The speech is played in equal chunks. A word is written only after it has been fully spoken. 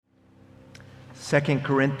2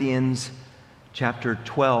 Corinthians chapter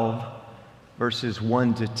 12, verses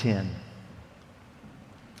 1 to 10.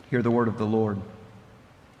 Hear the word of the Lord.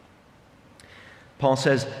 Paul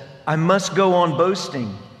says, I must go on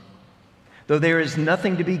boasting, though there is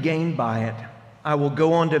nothing to be gained by it. I will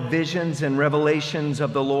go on to visions and revelations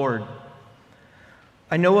of the Lord.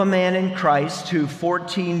 I know a man in Christ who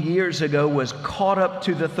 14 years ago was caught up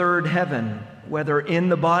to the third heaven, whether in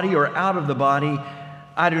the body or out of the body,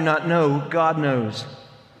 I do not know, God knows.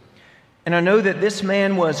 And I know that this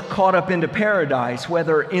man was caught up into paradise,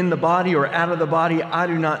 whether in the body or out of the body, I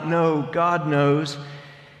do not know, God knows.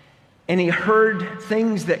 And he heard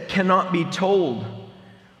things that cannot be told,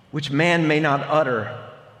 which man may not utter.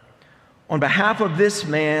 On behalf of this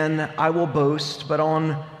man I will boast, but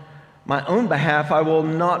on my own behalf I will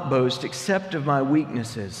not boast, except of my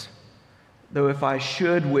weaknesses. Though if I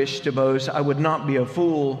should wish to boast, I would not be a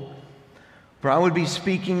fool, for I would be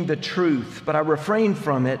speaking the truth, but I refrain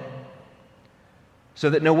from it,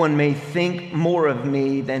 so that no one may think more of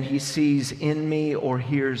me than he sees in me or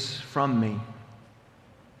hears from me.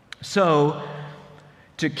 So,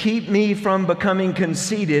 to keep me from becoming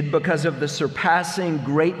conceited because of the surpassing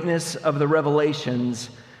greatness of the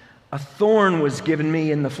revelations, a thorn was given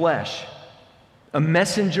me in the flesh, a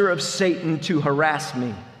messenger of Satan to harass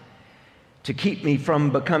me, to keep me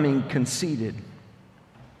from becoming conceited.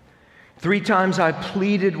 3 times I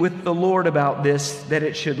pleaded with the Lord about this, that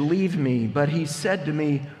it should leave me, but he said to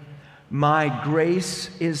me, my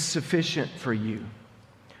grace is sufficient for you,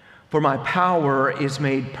 for my power is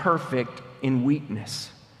made perfect in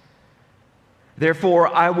weakness. Therefore,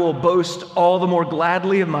 I will boast all the more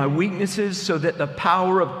gladly of my weaknesses, so that the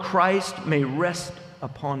power of Christ may rest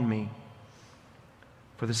upon me.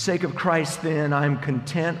 For the sake of Christ, then, I am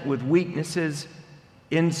content with weaknesses,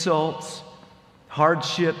 insults,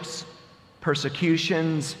 hardships,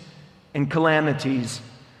 persecutions, and calamities.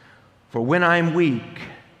 For when I am weak,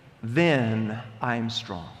 then I am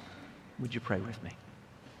strong. Would you pray with me?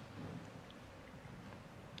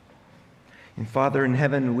 And Father in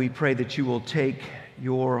heaven, we pray that you will take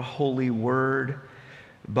your holy word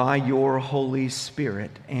by your Holy Spirit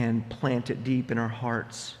and plant it deep in our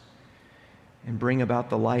hearts and bring about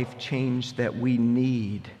the life change that we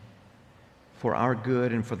need for our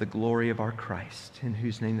good and for the glory of our Christ, in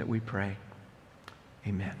whose name that we pray.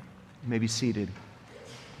 Amen. You may be seated.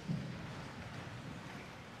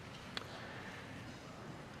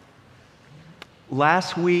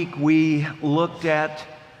 Last week we looked at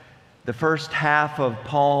the first half of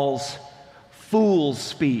Paul's fool's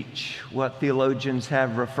speech, what theologians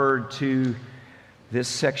have referred to this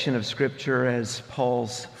section of Scripture as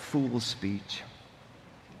Paul's fool's speech.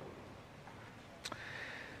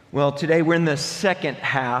 Well, today we're in the second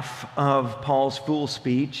half of Paul's fool's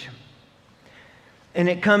speech, and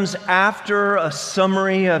it comes after a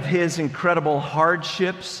summary of his incredible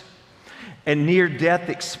hardships and near-death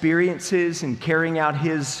experiences in carrying out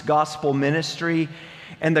his gospel ministry,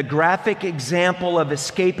 and the graphic example of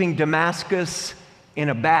escaping Damascus in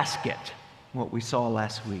a basket, what we saw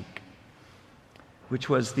last week, which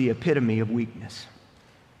was the epitome of weakness.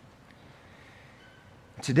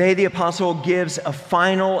 Today, the apostle gives a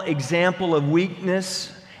final example of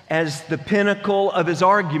weakness as the pinnacle of his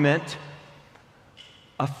argument,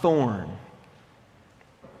 a thorn.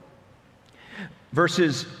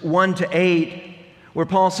 Verses 1 to 8, where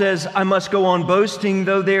Paul says, I must go on boasting,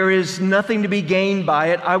 though there is nothing to be gained by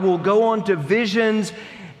it. I will go on to visions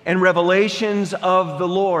and revelations of the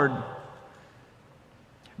Lord.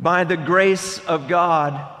 By the grace of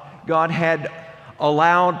God, God had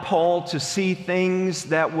allowed Paul to see things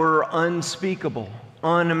that were unspeakable,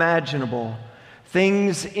 unimaginable,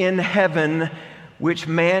 things in heaven which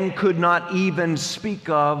man could not even speak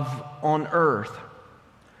of on earth.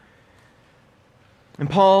 And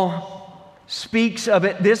Paul speaks of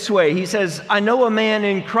it this way. He says, I know a man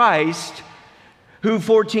in Christ who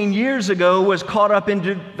 14 years ago was caught up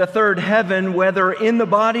into the third heaven, whether in the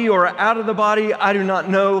body or out of the body, I do not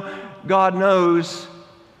know, God knows.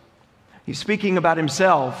 He's speaking about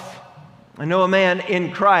himself. I know a man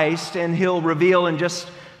in Christ, and he'll reveal in just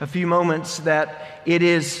a few moments that it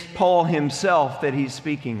is Paul himself that he's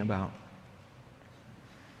speaking about.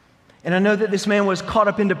 And I know that this man was caught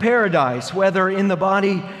up into paradise, whether in the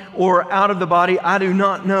body or out of the body, I do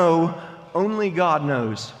not know, only God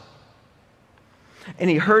knows. And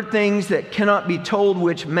he heard things that cannot be told,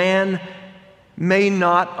 which man may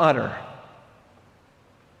not utter.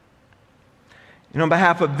 And on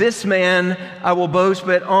behalf of this man, I will boast,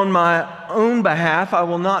 but on my own behalf, I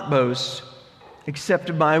will not boast, except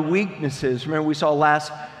of my weaknesses. Remember, we saw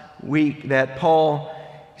last week that Paul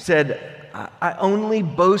said, I only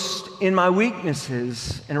boast in my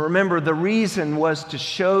weaknesses. And remember, the reason was to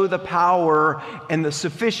show the power and the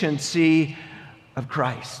sufficiency of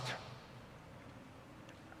Christ.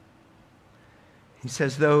 He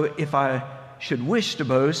says, though, if I should wish to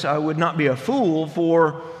boast, I would not be a fool,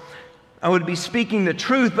 for I would be speaking the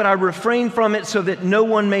truth, but I refrain from it so that no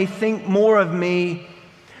one may think more of me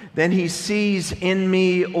than he sees in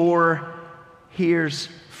me or hears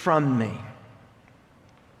from me.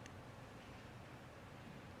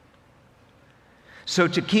 So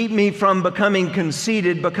to keep me from becoming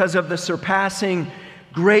conceited because of the surpassing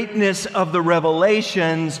greatness of the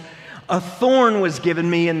revelations, a thorn was given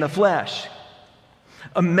me in the flesh,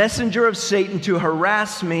 a messenger of Satan to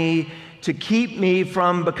harass me, to keep me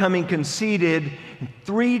from becoming conceited.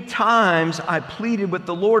 3 times I pleaded with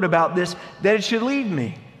the Lord about this, that it should leave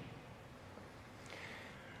me.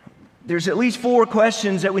 There's at least 4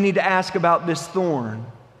 questions that we need to ask about this thorn.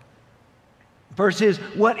 First is,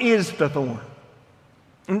 what is the thorn?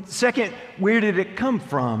 And second, where did it come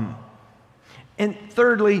from? And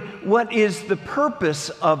thirdly, what is the purpose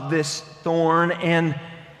of this thorn? And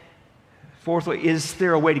fourthly, is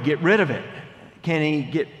there a way to get rid of it? Can he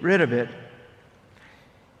get rid of it?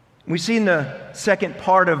 We see in the second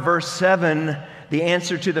part of verse 7 the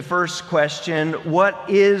answer to the first question, what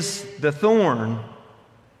is the thorn?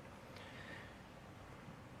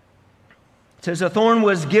 It says, a thorn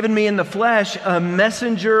was given me in the flesh, a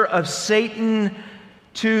messenger of Satan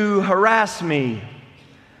to harass me.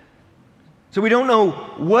 So we don't know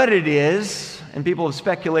what it is, and people have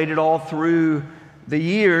speculated all through the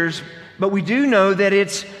years, but we do know that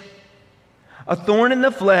it's a thorn in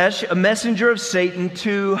the flesh, a messenger of Satan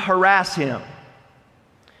to harass him.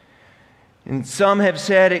 And some have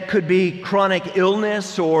said it could be chronic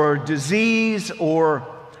illness or disease or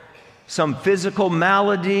some physical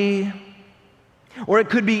malady, or it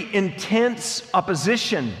could be intense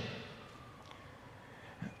opposition.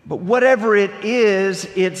 But whatever it is,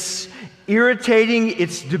 it's irritating,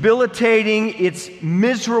 it's debilitating, it's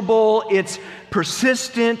miserable, it's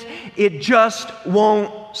persistent, it just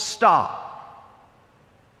won't stop.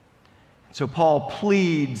 So Paul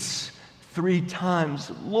pleads 3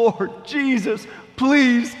 times, Lord Jesus,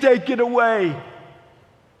 please take it away.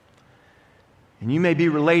 And you may be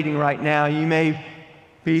relating right now, you may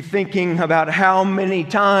be thinking about how many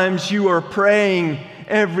times you are praying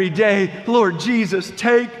every day, Lord Jesus,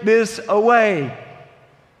 take this away.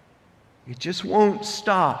 It just won't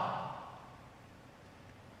stop.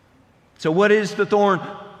 So what is the thorn?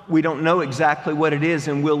 We don't know exactly what it is,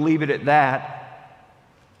 and we'll leave it at that.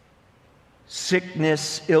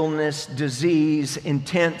 Sickness, illness, disease,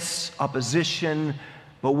 intense opposition,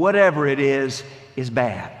 but whatever it is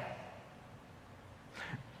bad.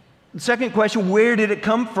 The second question, where did it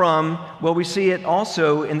come from? Well, we see it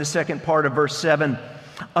also in the second part of verse 7.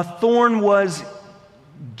 A thorn was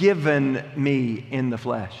given me in the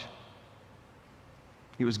flesh.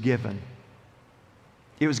 He was given.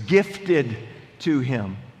 It was gifted to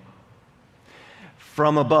him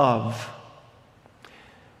from above.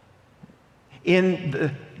 In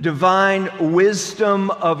the divine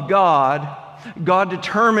wisdom of God, God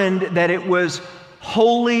determined that it was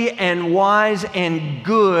holy and wise and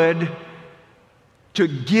good to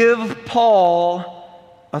give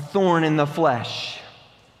Paul a thorn in the flesh.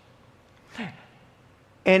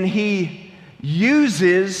 And he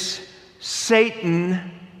uses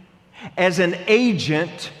Satan as an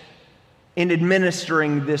agent in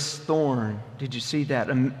administering this thorn. Did you see that?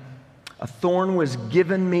 A thorn was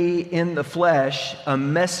given me in the flesh, a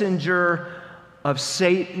messenger of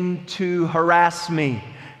Satan to harass me,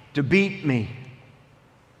 to beat me.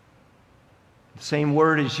 The same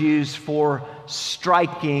word is used for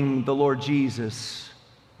striking the Lord Jesus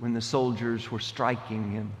when the soldiers were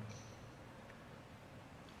striking him.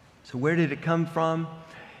 So where did it come from?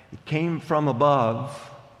 It came from above,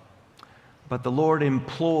 but the Lord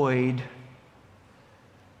employed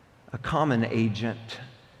a common agent,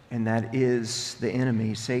 and that is the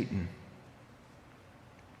enemy, Satan.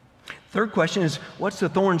 Third question is, what's the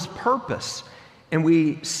thorn's purpose? And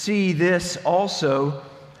we see this also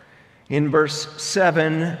in verse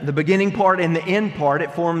 7, the beginning part and the end part.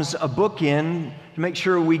 It forms a bookend to make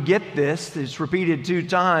sure we get this. It's repeated 2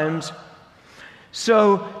 times.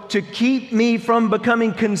 So, to keep me from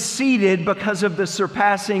becoming conceited because of the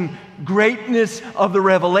surpassing greatness of the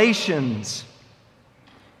revelations.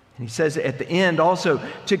 And he says at the end also,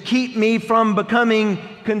 to keep me from becoming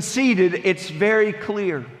conceited. It's very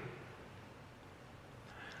clear.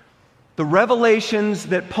 The revelations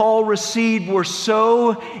that Paul received were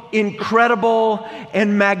so incredible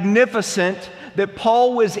and magnificent that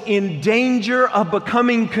Paul was in danger of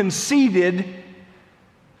becoming conceited,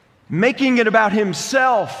 making it about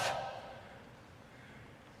himself.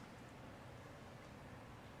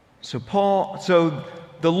 So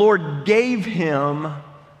the Lord gave him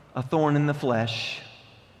a thorn in the flesh,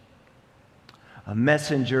 a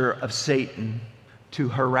messenger of Satan to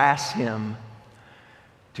harass him,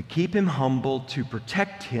 to keep him humble, to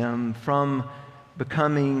protect him from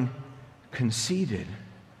becoming conceited.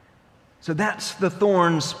 So that's the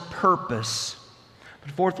thorn's purpose.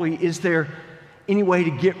 But fourthly, is there any way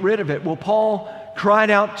to get rid of it? Well, Paul cried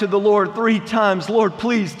out to the Lord 3 times, Lord,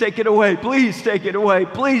 please take it away, please take it away,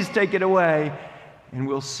 please take it away. And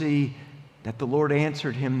we'll see that the Lord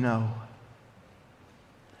answered him, no.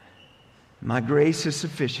 My grace is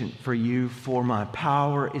sufficient for you, for my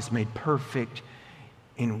power is made perfect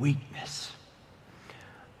in weakness.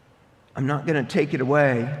 I'm not going to take it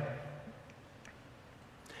away.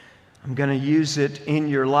 I'm going to use it in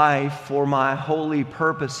your life for my holy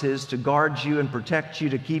purposes, to guard you and protect you,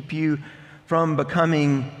 to keep you from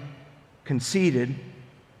becoming conceited.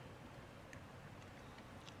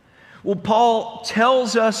 Well, Paul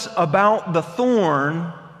tells us about the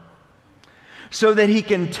thorn so that he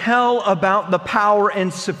can tell about the power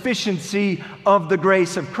and sufficiency of the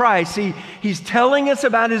grace of Christ. He's telling us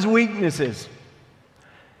about his weaknesses.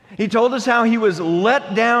 He told us how he was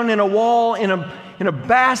let down in a wall in a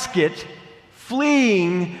basket,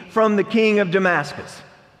 fleeing from the king of Damascus.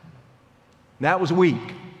 That was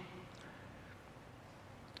weak.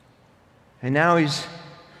 And now he's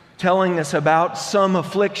telling us about some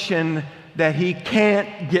affliction that he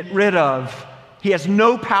can't get rid of. He has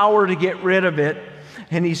no power to get rid of it.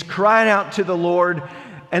 And he's cried out to the Lord,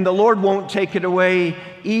 and the Lord won't take it away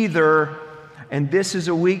either. And this is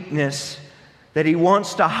a weakness that he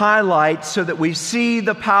wants to highlight so that we see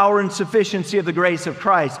the power and sufficiency of the grace of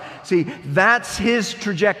Christ. See, that's his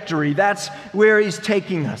trajectory. That's where he's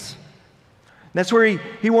taking us. That's where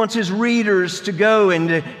he wants his readers to go and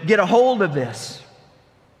to get a hold of this.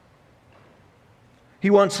 He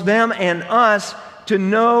wants them and us to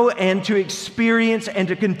know and to experience and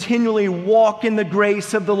to continually walk in the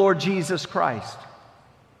grace of the Lord Jesus Christ.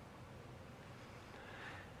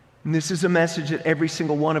 And this is a message that every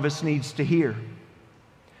single one of us needs to hear.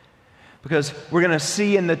 Because we're going to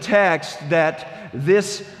see in the text that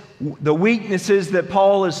the weaknesses that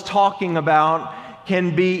Paul is talking about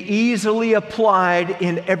can be easily applied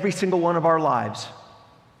in every single one of our lives.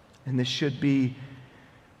 And this should be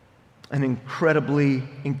an incredibly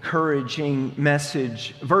encouraging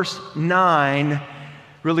message. Verse 9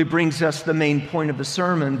 really brings us the main point of the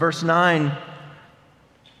sermon. Verse 9,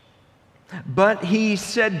 but he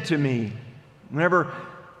said to me. Whenever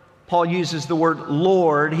Paul uses the word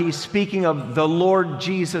Lord, he's speaking of the Lord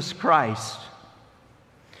Jesus Christ.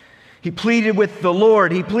 He pleaded with the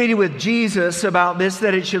Lord, he pleaded with Jesus about this,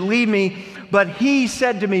 that it should leave me. But he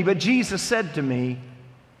said to me, but Jesus said to me,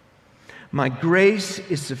 my grace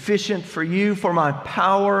is sufficient for you, for my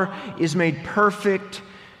power is made perfect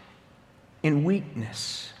in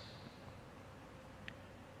weakness.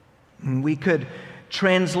 And we could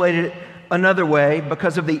translate it another way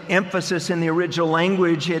because of the emphasis in the original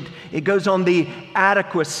language. It goes on the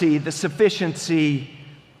adequacy, the sufficiency.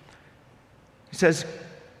 He says,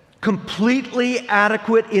 completely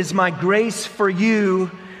adequate is my grace for you,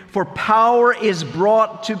 for power is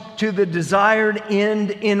brought to the desired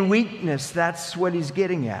end in weakness. That's what he's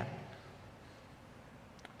getting at.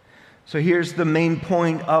 So here's the main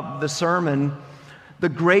point of the sermon. The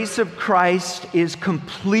grace of Christ is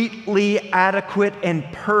completely adequate and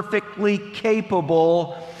perfectly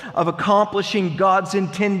capable of accomplishing God's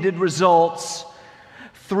intended results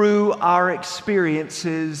through our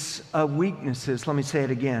experiences of weaknesses. Let me say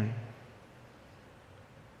it again.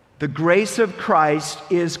 The grace of Christ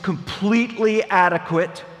is completely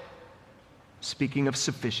adequate, speaking of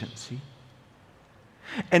sufficiency,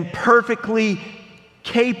 and perfectly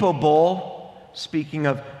capable, speaking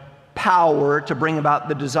of power to bring about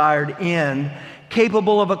the desired end,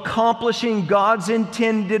 capable of accomplishing God's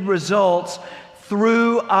intended results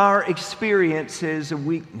through our experiences of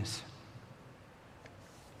weakness.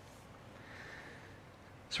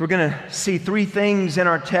 So we're going to see 3 things in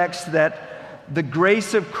our text that the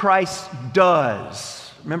grace of Christ does.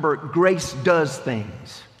 Remember, grace does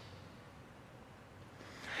things.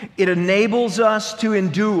 It enables us to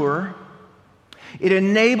endure. It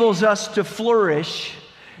enables us to flourish.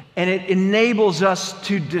 And it enables us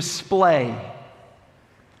to display.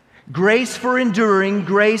 Grace for enduring,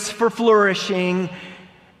 grace for flourishing,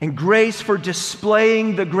 and grace for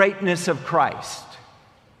displaying the greatness of Christ.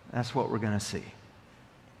 That's what we're going to see.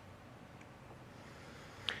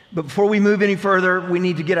 But before we move any further, we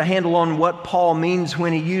need to get a handle on what Paul means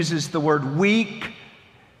when he uses the word weak,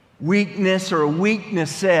 weakness, or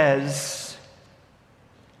weaknesses.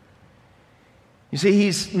 You see,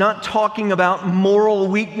 he's not talking about moral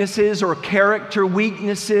weaknesses or character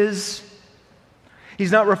weaknesses.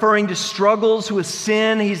 He's not referring to struggles with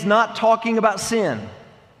sin. He's not talking about sin.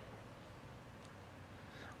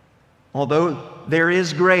 Although there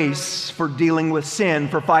is grace for dealing with sin,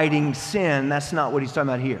 for fighting sin, that's not what he's talking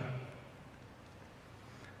about here.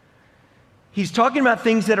 He's talking about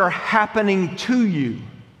things that are happening to you.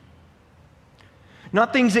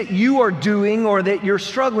 Not things that you are doing or that you're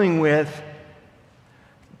struggling with,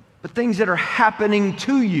 but things that are happening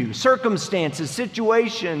to you. Circumstances,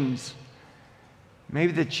 situations,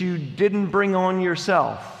 maybe that you didn't bring on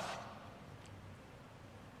yourself.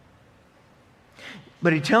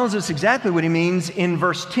 But he tells us exactly what he means in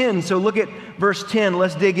verse 10. So look at verse 10.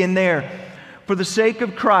 Let's dig in there. For the sake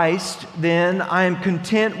of Christ, then, I am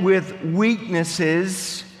content with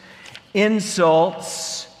weaknesses,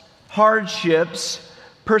 insults, hardships,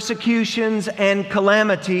 persecutions, and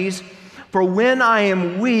calamities. For when I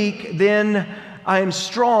am weak, then I am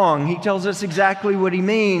strong. He tells us exactly what he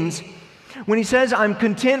means. When he says, I'm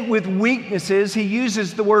content with weaknesses, he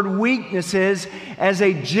uses the word weaknesses as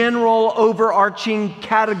a general overarching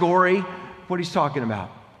category of what he's talking about.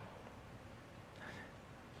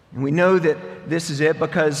 And we know that this is it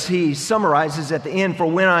because he summarizes at the end, for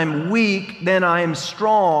when I'm weak, then I am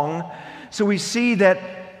strong. So we see that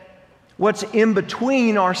what's in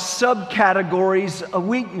between are subcategories of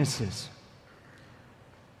weaknesses.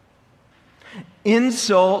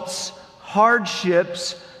 Insults,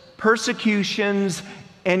 hardships, persecutions,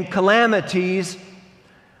 and calamities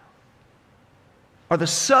are the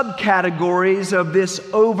subcategories of this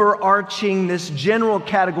overarching, this general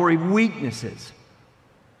category, weaknesses.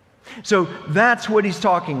 So that's what he's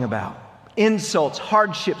talking about. Insults,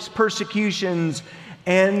 hardships, persecutions,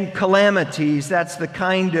 and calamities. That's the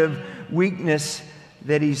kind of weakness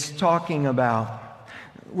that he's talking about.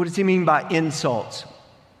 What does he mean by insults?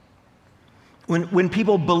 When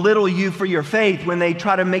people belittle you for your faith, when they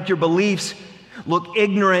try to make your beliefs look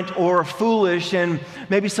ignorant or foolish, and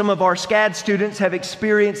maybe some of our SCAD students have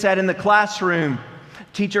experienced that in the classroom.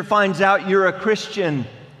 Teacher finds out you're a Christian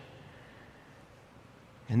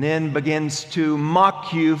and then begins to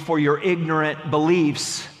mock you for your ignorant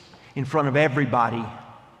beliefs in front of everybody.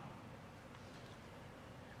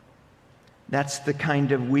 That's the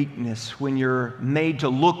kind of weakness when you're made to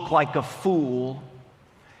look like a fool.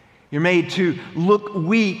 You're made to look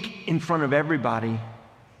weak in front of everybody.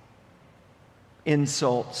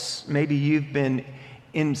 Insults. Maybe you've been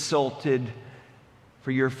insulted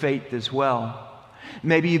for your faith as well.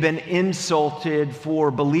 Maybe you've been insulted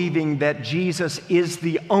for believing that Jesus is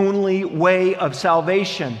the only way of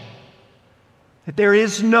salvation. That there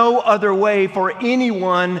is no other way for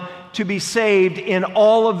anyone to be saved in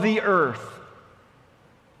all of the earth.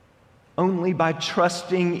 Only by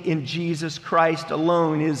trusting in Jesus Christ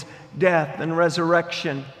alone, His death and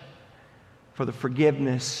resurrection, for the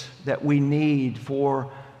forgiveness that we need,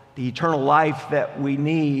 for the eternal life that we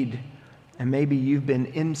need. And maybe you've been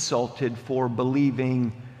insulted for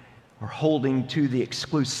believing or holding to the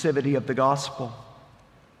exclusivity of the gospel.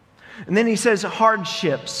 And then he says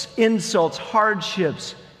hardships, insults,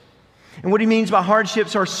 hardships. And what he means by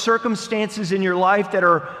hardships are circumstances in your life that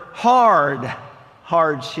are hard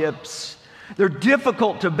hardships. They're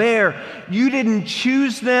difficult to bear. You didn't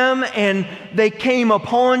choose them and they came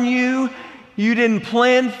upon you. You didn't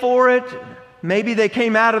plan for it. Maybe they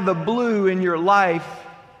came out of the blue in your life.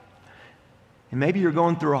 And maybe you're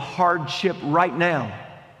going through a hardship right now.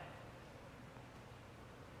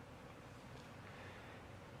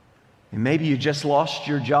 And maybe you just lost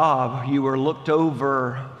your job. You were looked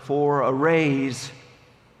over for a raise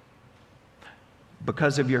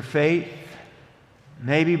because of your faith.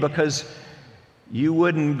 Maybe because you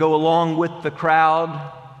wouldn't go along with the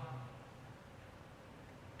crowd.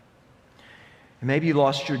 Maybe you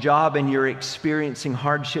lost your job and you're experiencing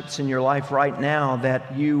hardships in your life right now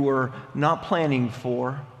that you were not planning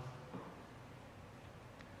for.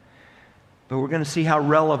 But we're going to see how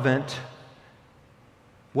relevant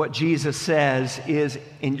what Jesus says is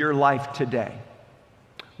in your life today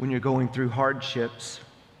when you're going through hardships.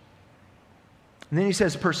 And then he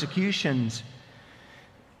says persecutions.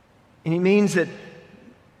 And he means that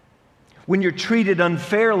when you're treated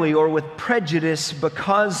unfairly or with prejudice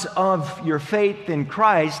because of your faith in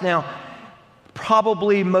Christ. Now,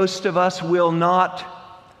 probably most of us will not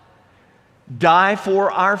die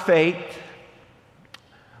for our faith.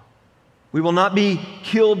 We will not be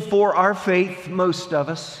killed for our faith, most of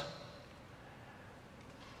us.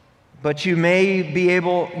 But you may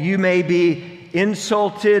be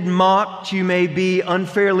insulted, mocked, you may be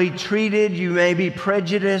unfairly treated, you may be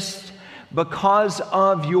prejudiced because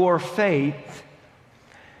of your faith.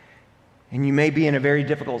 And you may be in a very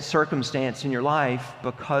difficult circumstance in your life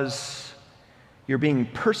because you're being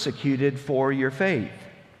persecuted for your faith.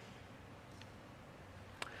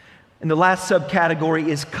 And the last subcategory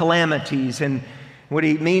is calamities. And what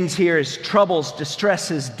he means here is troubles,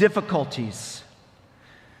 distresses, difficulties.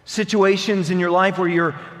 Situations in your life where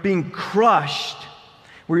you're being crushed,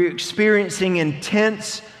 where you're experiencing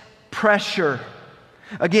intense pressure.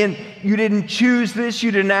 Again, you didn't choose this,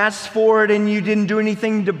 you didn't ask for it, and you didn't do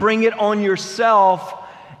anything to bring it on yourself.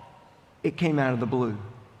 It came out of the blue.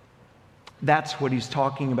 That's what he's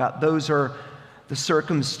talking about. Those are the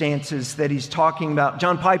circumstances that he's talking about.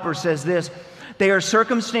 John Piper says this: they are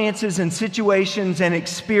circumstances and situations and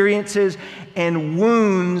experiences and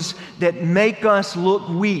wounds that make us look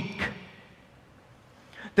weak.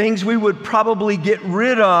 Things we would probably get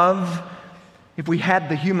rid of if we had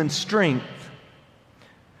the human strength.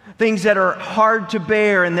 Things that are hard to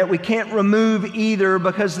bear and that we can't remove either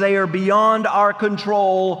because they are beyond our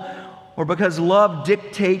control or because love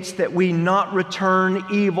dictates that we not return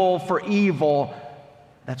evil for evil.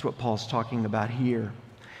 That's what Paul's talking about here.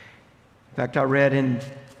 In fact, I read in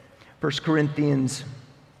 1 Corinthians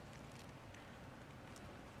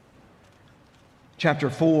chapter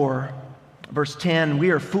 4, verse 10,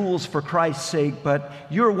 we are fools for Christ's sake, but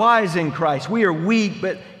you're wise in Christ. We are weak,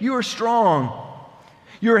 but you are strong.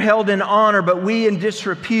 You're held in honor, but we in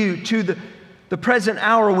disrepute. To the present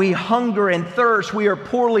hour we hunger and thirst. We are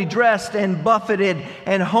poorly dressed and buffeted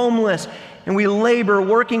and homeless, and we labor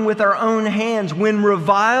working with our own hands. When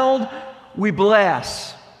reviled, we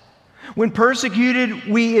bless. When persecuted,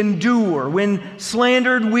 we endure. When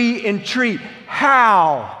slandered, we entreat.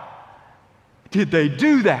 How did they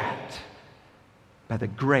do that? By the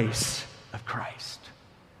grace of Christ.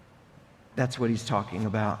 That's what he's talking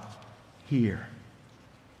about here.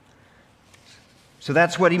 So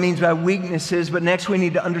that's what he means by weaknesses. But next we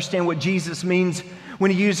need to understand what Jesus means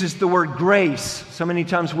when he uses the word grace. So many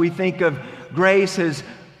times we think of grace as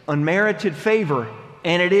unmerited favor,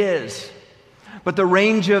 and it is. But the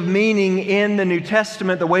range of meaning in the New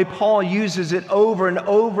Testament, the way Paul uses it over and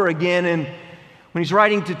over again, and when he's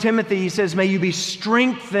writing to Timothy, he says, may you be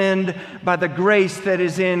strengthened by the grace that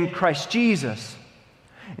is in Christ Jesus.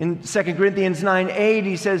 In 2 Corinthians 9:8,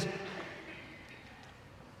 he says,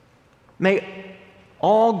 may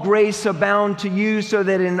all grace abound to you so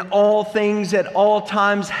that in all things at all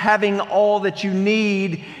times, having all that you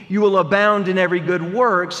need, you will abound in every good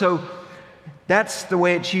work. So that's the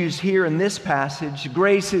way it's used here in this passage.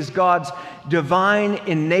 Grace is God's divine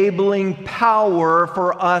enabling power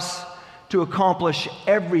for us to accomplish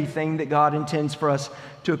everything that God intends for us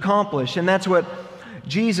to accomplish. And that's what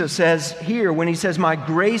Jesus says here when he says, my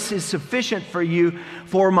grace is sufficient for you,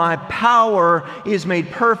 for my power is made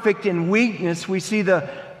perfect in weakness. We see the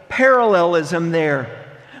parallelism there.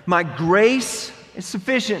 My grace is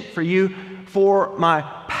sufficient for you, for my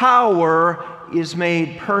power is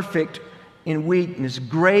made perfect in weakness.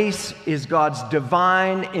 Grace is God's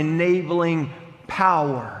divine enabling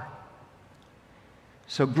power.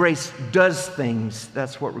 So grace does things.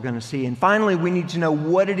 That's what we're going to see. And finally, we need to know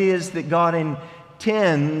what it is that God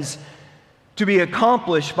intends to be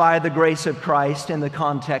accomplished by the grace of Christ in the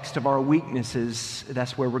context of our weaknesses.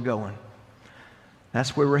 That's where we're going.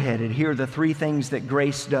 That's where we're headed. Here are the three things that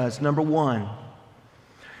grace does. Number one,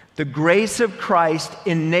 the grace of Christ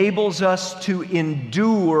enables us to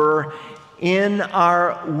endure in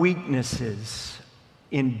our weaknesses.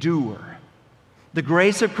 Endure. The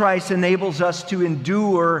grace of Christ enables us to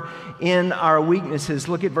endure in our weaknesses.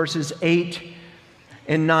 Look at verses 8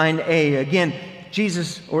 and 9a. Again,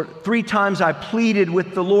 three times I pleaded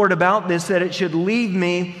with the Lord about this, that it should leave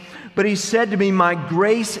me. But he said to me, my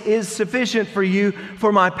grace is sufficient for you,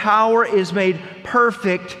 for my power is made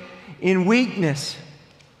perfect in weakness.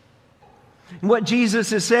 And what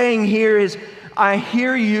Jesus is saying here is, I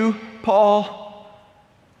hear you, Paul.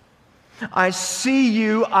 I see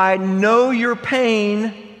you. I know your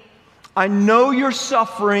pain. I know your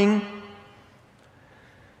suffering.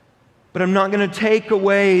 But I'm not going to take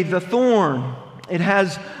away the thorn. It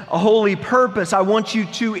has a holy purpose. I want you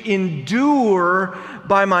to endure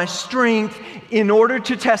by my strength in order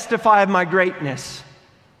to testify of my greatness.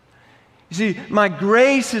 You see, my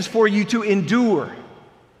grace is for you to endure.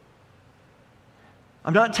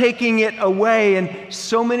 I'm not taking it away, and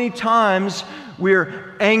so many times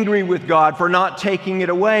we're angry with God for not taking it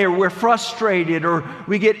away, or we're frustrated, or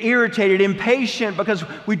we get irritated, impatient because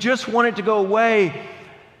we just want it to go away.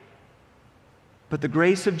 But the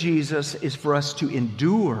grace of Jesus is for us to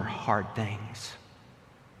endure hard things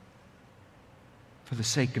for the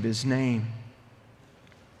sake of His name.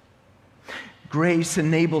 Grace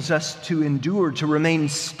enables us to endure, to remain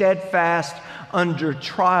steadfast under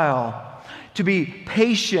trial, to be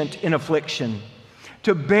patient in affliction,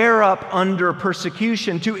 to bear up under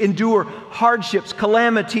persecution, to endure hardships,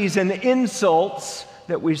 calamities, and insults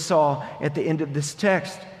that we saw at the end of this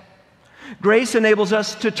text. Grace enables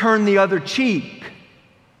us to turn the other cheek.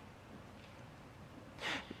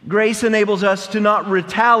 Grace enables us to not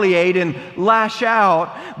retaliate and lash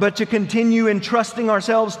out, but to continue entrusting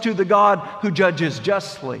ourselves to the God who judges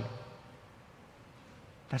justly.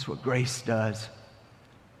 That's what grace does.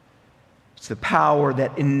 It's the power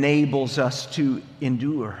that enables us to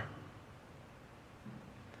endure.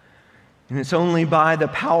 And it's only by the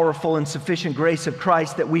powerful and sufficient grace of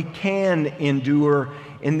Christ that we can endure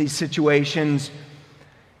in these situations.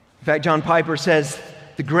 In fact, John Piper says,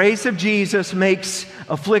 the grace of Jesus makes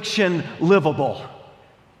affliction livable.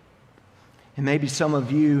 And maybe some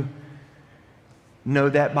of you know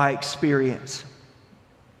that by experience.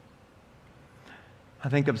 I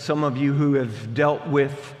think of some of you who have dealt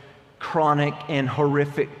with chronic and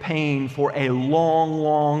horrific pain for a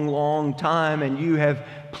long time, and you have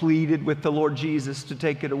pleaded with the Lord Jesus to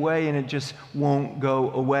take it away, and it just won't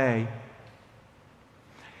go away.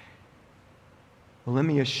 Well, let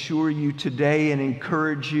me assure you today and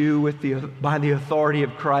encourage you by the authority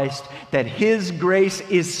of Christ that His grace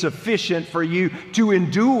is sufficient for you to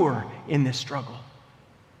endure in this struggle.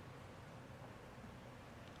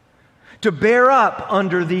 To bear up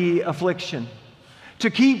under the affliction.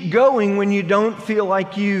 To keep going when you don't feel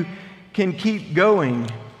like you can keep going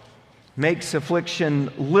makes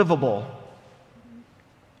affliction livable.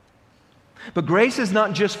 But grace is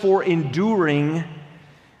not just for enduring,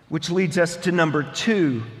 which leads us to number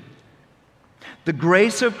 2. The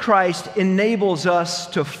grace of Christ enables us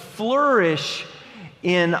to flourish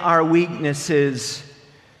in our weaknesses.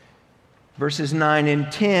 Verses 9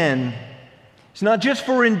 and 10. It's not just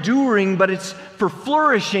for enduring, but it's for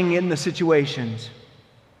flourishing in the situations,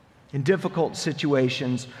 in difficult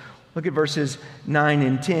situations. Look at verses 9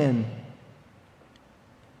 and 10.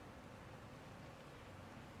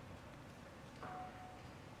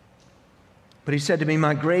 But He said to me,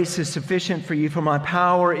 my grace is sufficient for you, for my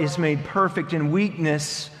power is made perfect in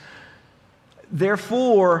weakness.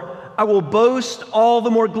 Therefore, I will boast all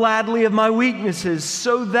the more gladly of my weaknesses,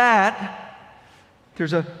 so that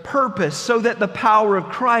there's a purpose, so that the power of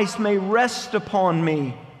Christ may rest upon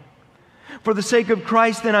me. For the sake of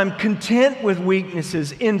Christ, then, I'm content with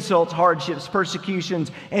weaknesses, insults, hardships,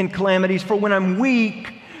 persecutions, and calamities. For when I'm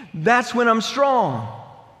weak, that's when I'm strong.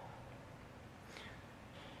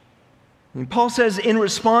 And Paul says in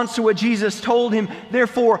response to what Jesus told him,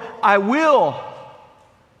 therefore, I will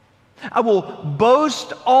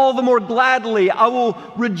boast all the more gladly. I will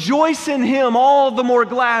rejoice in Him all the more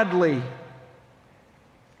gladly.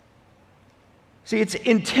 See, it's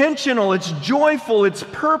intentional, it's joyful, it's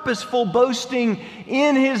purposeful boasting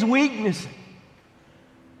in His weakness.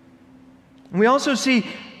 And we also see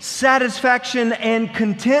satisfaction and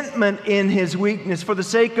contentment in His weakness. For the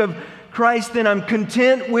sake of Christ, then, I'm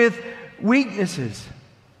content with weaknesses.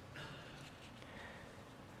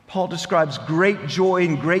 Paul describes great joy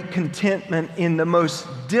and great contentment in the most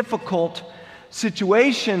difficult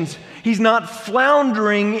situations. He's not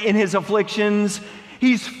floundering in his afflictions,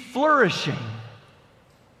 he's flourishing.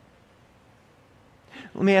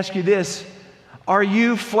 Let me ask you this. Are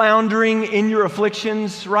you floundering in your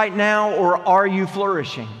afflictions right now, or are you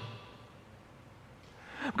flourishing?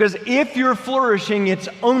 Because if you're flourishing, it's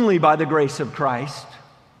only by the grace of Christ.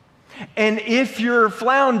 And if you're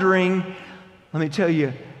floundering, let me tell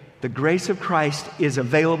you, the grace of Christ is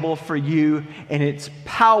available for you, and it's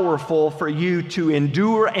powerful for you to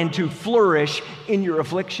endure and to flourish in your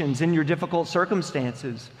afflictions, in your difficult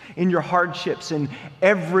circumstances, in your hardships, in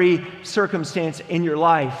every circumstance in your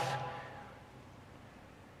life.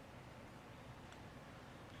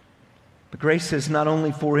 But grace is not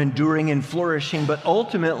only for enduring and flourishing, but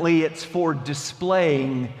ultimately it's for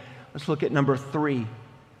displaying. Let's look at number 3.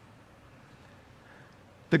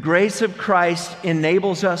 The grace of Christ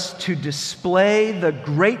enables us to display the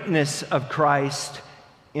greatness of Christ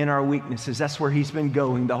in our weaknesses. That's where he's been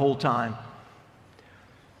going the whole time.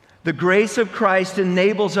 The grace of Christ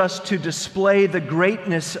enables us to display the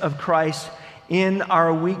greatness of Christ in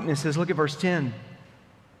our weaknesses. Look at verse 10.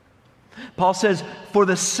 Paul says, for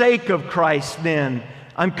the sake of Christ, then,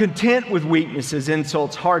 I'm content with weaknesses,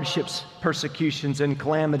 insults, hardships, persecutions, and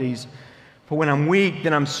calamities. For when I'm weak,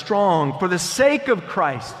 then I'm strong. For the sake of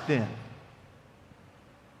Christ, then.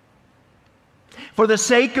 For the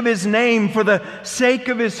sake of His name, for the sake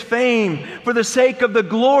of His fame, for the sake of the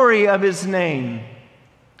glory of His name.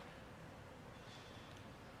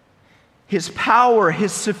 His power,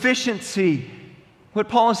 His sufficiency. What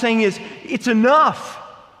Paul is saying is, it's enough.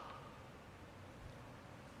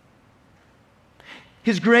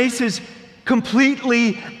 His grace is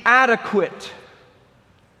completely adequate.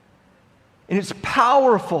 And it's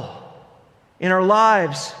powerful in our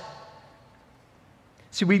lives.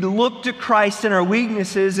 See, we look to Christ in our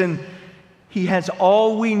weaknesses, and He has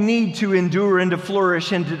all we need to endure and to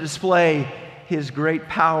flourish and to display His great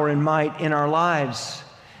power and might in our lives.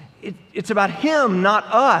 It's about Him, not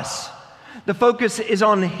us. The focus is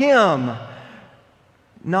on Him,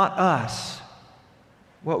 not us.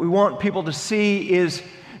 What we want people to see is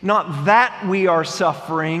not that we are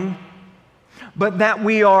suffering, but that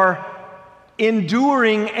we are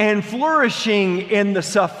enduring and flourishing in the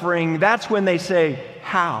suffering. That's when they say,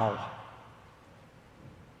 how?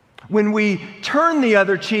 When we turn the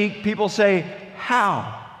other cheek, people say,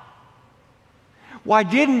 how? Why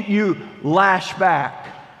didn't you lash back?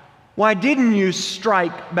 Why didn't you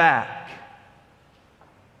strike back?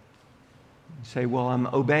 You say, well, I'm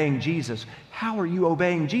obeying Jesus. How are you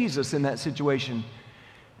obeying Jesus in that situation?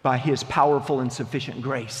 By His powerful and sufficient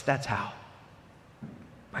grace. That's how.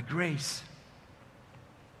 By grace.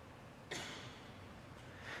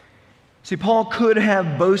 See, Paul could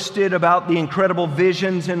have boasted about the incredible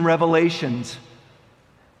visions and revelations.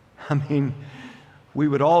 I mean, we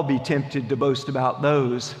would all be tempted to boast about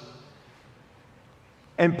those.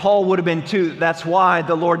 And Paul would have been too. That's why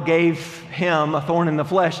the Lord gave him a thorn in the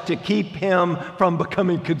flesh, to keep him from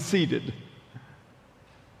becoming conceited.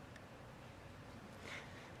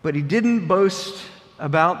 But he didn't boast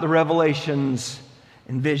about the revelations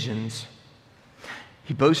and visions.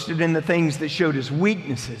 He boasted in the things that showed his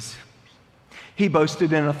weaknesses. He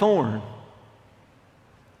boasted in a thorn.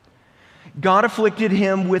 God afflicted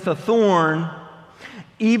him with a thorn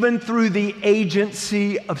even through the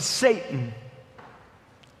agency of Satan.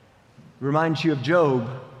 Reminds you of Job.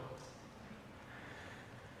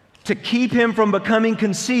 To keep him from becoming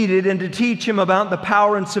conceited and to teach him about the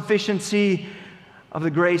power and sufficiency of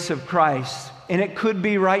the grace of Christ. And it could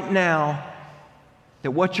be right now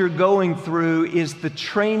that what you're going through is the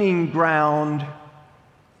training ground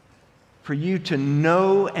for you to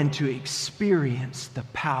know and to experience the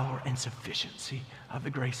power and sufficiency of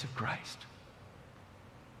the grace of Christ.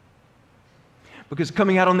 Because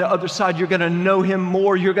coming out on the other side, you're going to know Him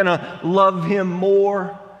more. You're going to love Him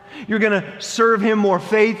more. You're going to serve Him more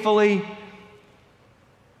faithfully.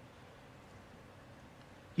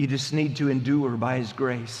 You just need to endure by His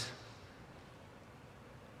grace.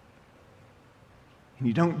 And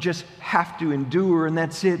you don't just have to endure and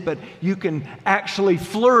that's it, but you can actually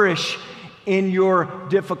flourish in your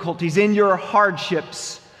difficulties, in your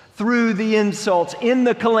hardships, through the insults, in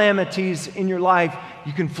the calamities in your life.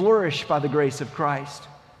 You can flourish by the grace of Christ.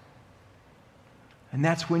 And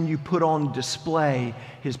that's when you put on display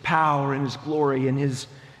His power and His glory and His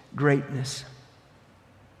greatness.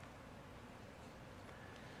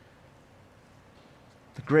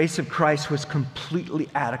 The grace of Christ was completely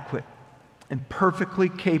adequate and perfectly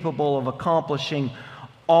capable of accomplishing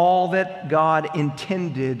all that God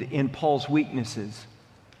intended in Paul's weaknesses.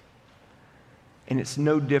 And it's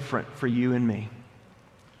no different for you and me.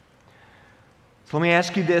 So let me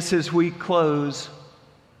ask you this as we close.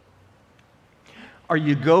 Are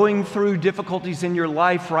you going through difficulties in your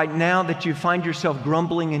life right now that you find yourself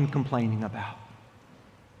grumbling and complaining about?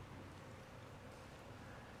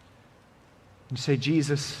 You say,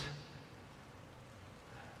 Jesus,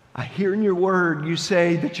 I hear in your word you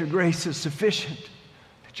say that your grace is sufficient,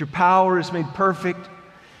 that your power is made perfect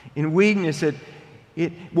in weakness, that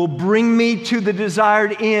it will bring me to the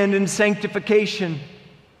desired end in sanctification.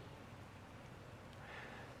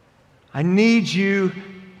 I need you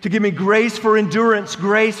to give me grace for endurance,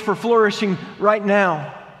 grace for flourishing right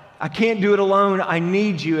now. I can't do it alone. I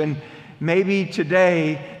need you. And maybe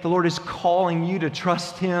today the Lord is calling you to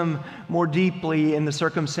trust Him more deeply in the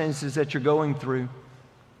circumstances that you're going through.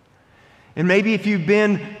 And maybe if you've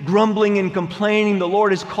been grumbling and complaining, the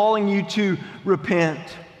Lord is calling you to repent,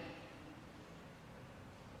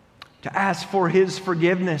 to ask for His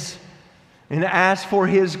forgiveness, and to ask for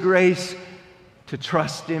His grace to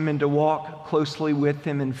trust Him and to walk closely with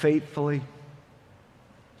Him and faithfully.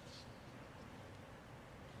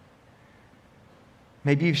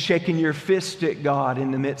 Maybe you've shaken your fist at God in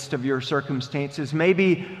the midst of your circumstances.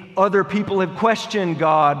 Maybe other people have questioned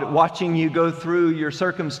God watching you go through your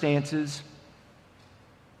circumstances.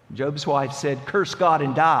 Job's wife said, "Curse God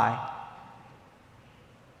and die."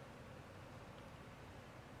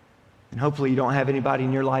 And hopefully you don't have anybody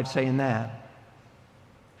in your life saying that.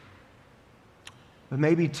 But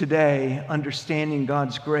maybe today, understanding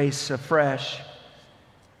God's grace afresh,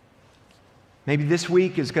 maybe this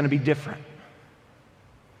week is going to be different.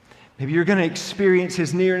 Maybe you're going to experience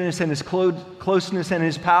His nearness and His closeness and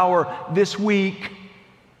His power this week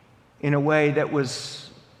in a way that was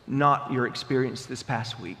not your experience this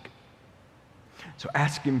past week. So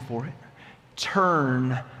ask Him for it.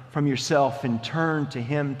 Turn from yourself and turn to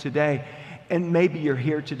Him today. And maybe you're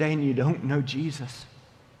here today and you don't know Jesus.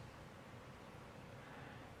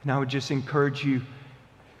 And I would just encourage you,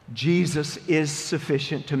 Jesus is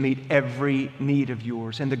sufficient to meet every need of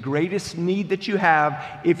yours. And the greatest need that you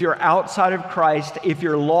have, if you're outside of Christ, if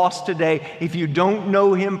you're lost today, if you don't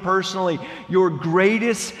know Him personally, your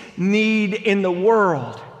greatest need in the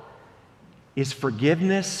world is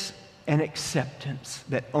forgiveness and acceptance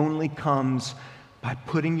that only comes by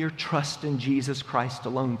putting your trust in Jesus Christ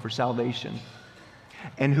alone for salvation.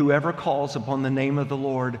 And whoever calls upon the name of the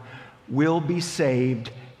Lord will be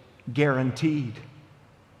saved, guaranteed.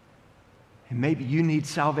 And maybe you need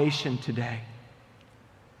salvation today.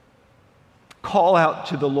 Call out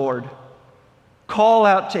to the Lord. Call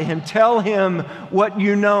out to Him. Tell Him what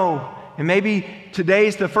you know. And maybe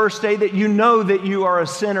today's the first day that you know that you are a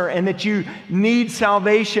sinner and that you need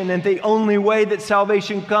salvation, and the only way that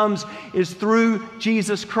salvation comes is through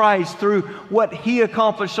Jesus Christ, through what He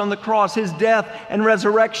accomplished on the cross, His death and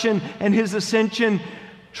resurrection and His ascension.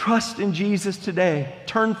 Trust in Jesus today.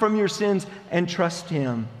 Turn from your sins and trust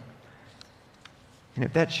Him. And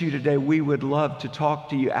if that's you today, we would love to talk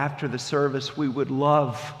to you after the service. We would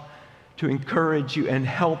love to encourage you and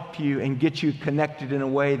help you and get you connected in a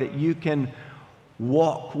way that you can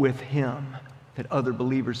walk with Him, that other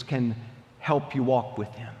believers can help you walk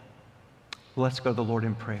with Him. Let's go to the Lord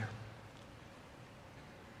in prayer.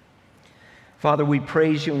 Father, we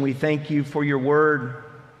praise You and we thank You for Your word.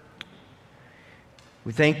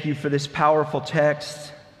 We thank You for this powerful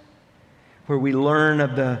text where we learn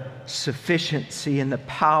of the sufficiency and the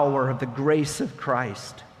power of the grace of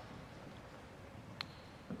Christ.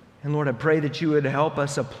 And Lord, I pray that You would help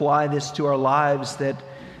us apply this to our lives, that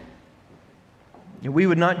we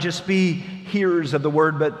would not just be hearers of the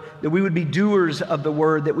word, but that we would be doers of the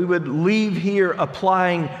word, that we would leave here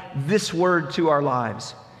applying this word to our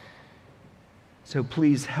lives. So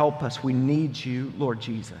please help us. We need You, Lord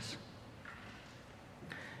Jesus.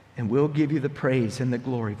 And we'll give You the praise and the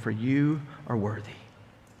glory, for You are worthy.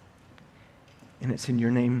 And it's in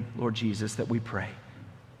Your name, Lord Jesus, that we pray.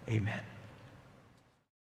 Amen.